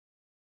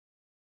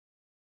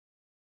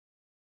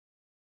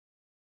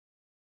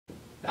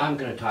Now I'm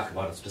going to talk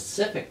about a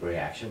specific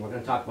reaction. We're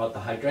going to talk about the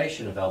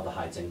hydration of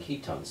aldehydes and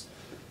ketones.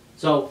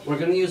 So we're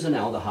going to use an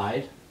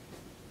aldehyde,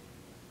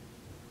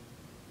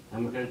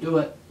 and we're going to do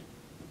it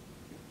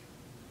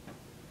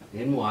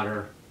in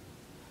water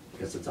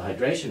because it's a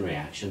hydration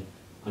reaction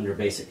under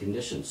basic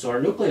conditions. So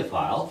our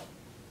nucleophile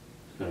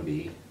is going to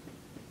be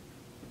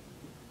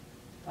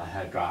a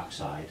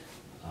hydroxide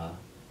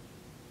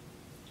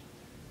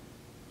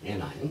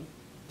anion.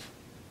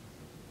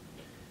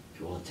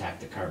 It will attack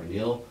the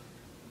carbonyl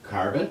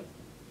carbon.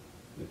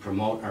 We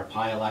promote our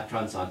pi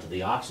electrons onto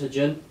the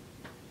oxygen.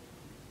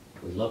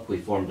 We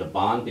formed a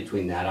bond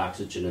between that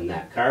oxygen and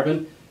that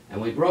carbon,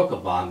 and we broke a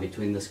bond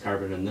between this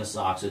carbon and this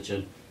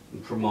oxygen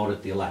and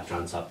promoted the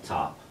electrons up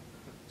top.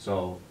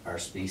 So our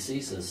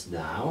species is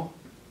now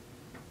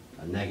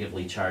a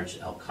negatively charged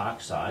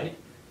alkoxide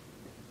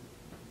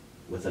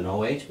with an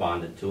OH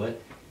bonded to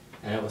it,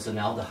 and it was an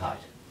aldehyde.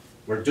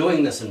 We're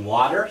doing this in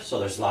water, so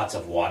there's lots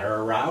of water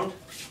around.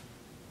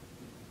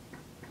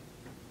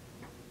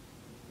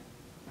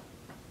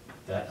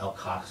 That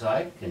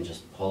alkoxide can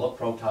just pull a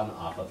proton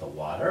off of the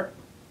water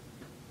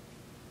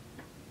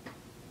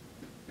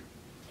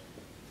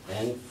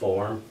and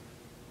form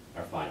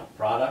our final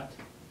product,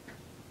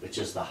 which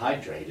is the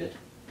hydrated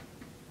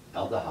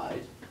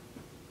aldehyde.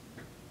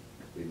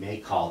 We may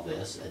call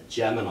this a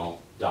geminal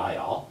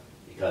diol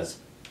because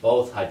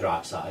both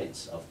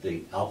hydroxides of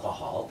the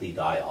alcohol, the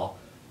diol,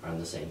 are on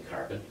the same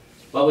carbon.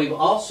 But we've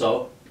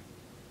also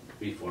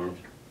reformed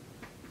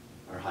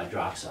our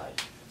hydroxide.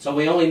 So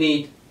we only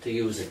need to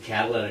use a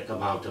catalytic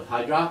amount of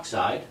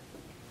hydroxide.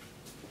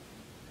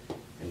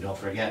 And don't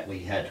forget we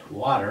had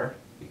water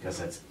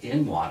because it's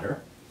in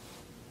water.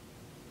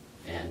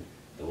 And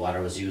the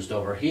water was used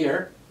over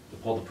here to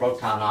pull the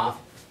proton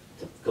off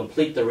to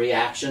complete the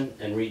reaction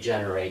and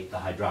regenerate the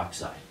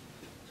hydroxide.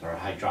 So our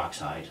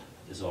hydroxide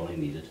is only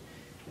needed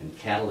in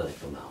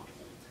catalytic amount.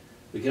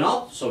 We can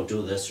also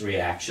do this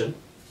reaction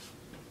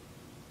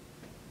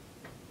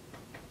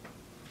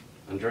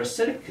under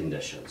acidic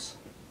conditions.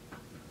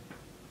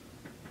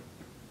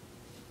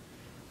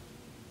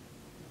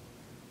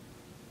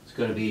 It's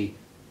going to be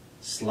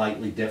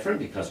slightly different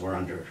because we're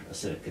under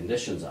acidic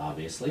conditions,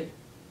 obviously.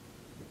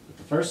 But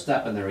the first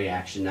step in the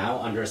reaction now,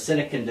 under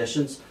acidic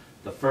conditions,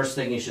 the first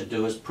thing you should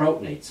do is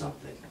protonate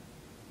something.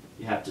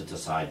 You have to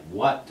decide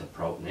what to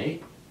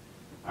protonate.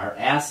 Our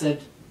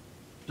acid,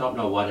 don't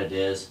know what it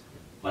is,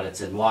 but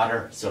it's in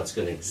water, so it's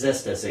going to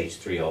exist as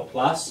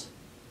H3O+.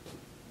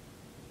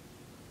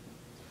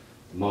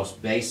 The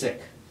most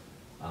basic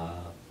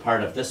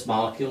part of this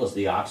molecule is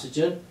the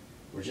oxygen.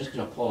 We're just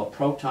going to pull a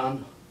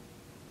proton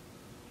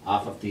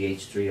off of the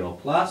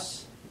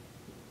H3O+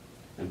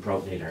 and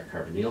protonate our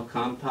carbonyl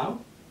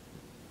compound.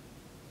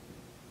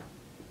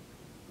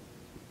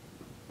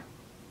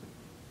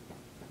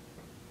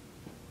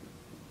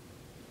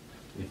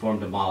 We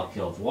formed a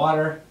molecule of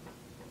water.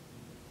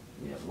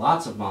 We have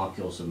lots of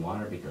molecules in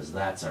water because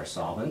that's our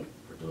solvent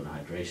for doing a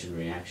hydration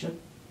reaction.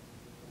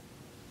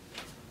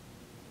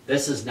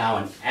 This is now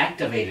an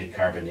activated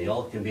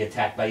carbonyl. It can be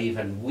attacked by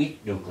even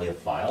weak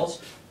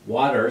nucleophiles.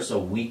 Water is a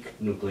weak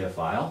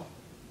nucleophile.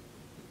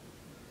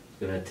 It's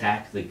going to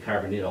attack the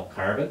carbonyl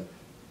carbon.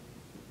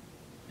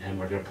 And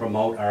we're going to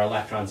promote our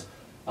electrons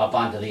up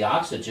onto the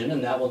oxygen,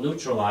 and that will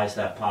neutralize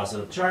that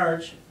positive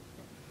charge.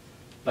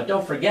 But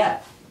don't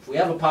forget, if we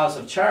have a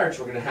positive charge,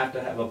 we're going to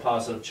have a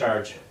positive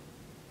charge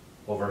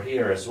over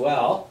here as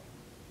well.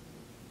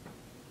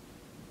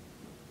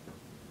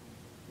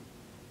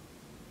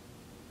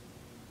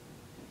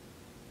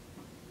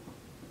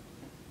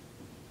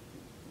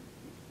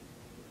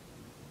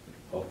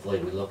 Hopefully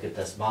we look at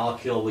this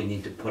molecule we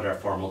need to put our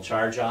formal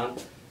charge on,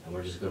 and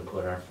we're just going to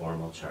put our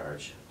formal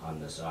charge on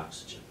this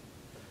oxygen.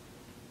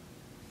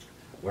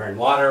 We're in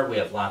water, we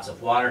have lots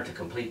of water to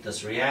complete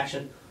this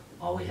reaction.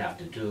 All we have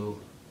to do,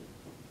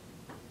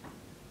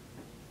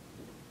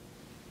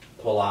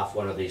 pull off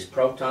one of these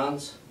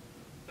protons.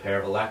 A pair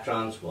of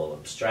electrons will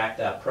abstract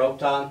that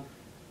proton.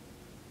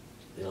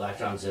 The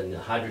electrons in the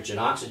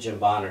hydrogen-oxygen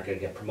bond are going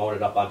to get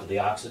promoted up onto the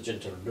oxygen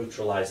to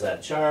neutralize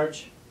that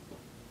charge.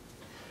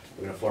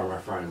 We're going to form our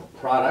final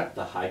product,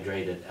 the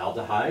hydrated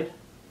aldehyde.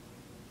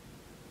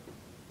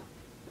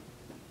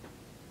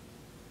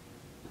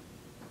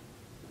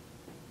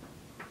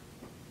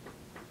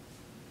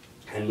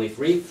 And we've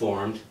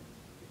reformed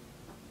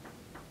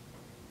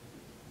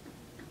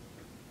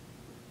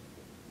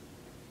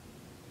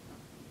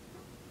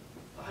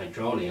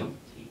hydronium,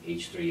 the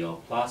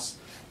H3O+.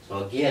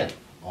 So again,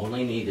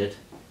 only needed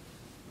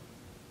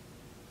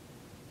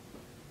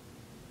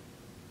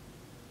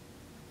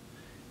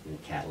in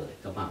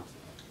catalytic amount.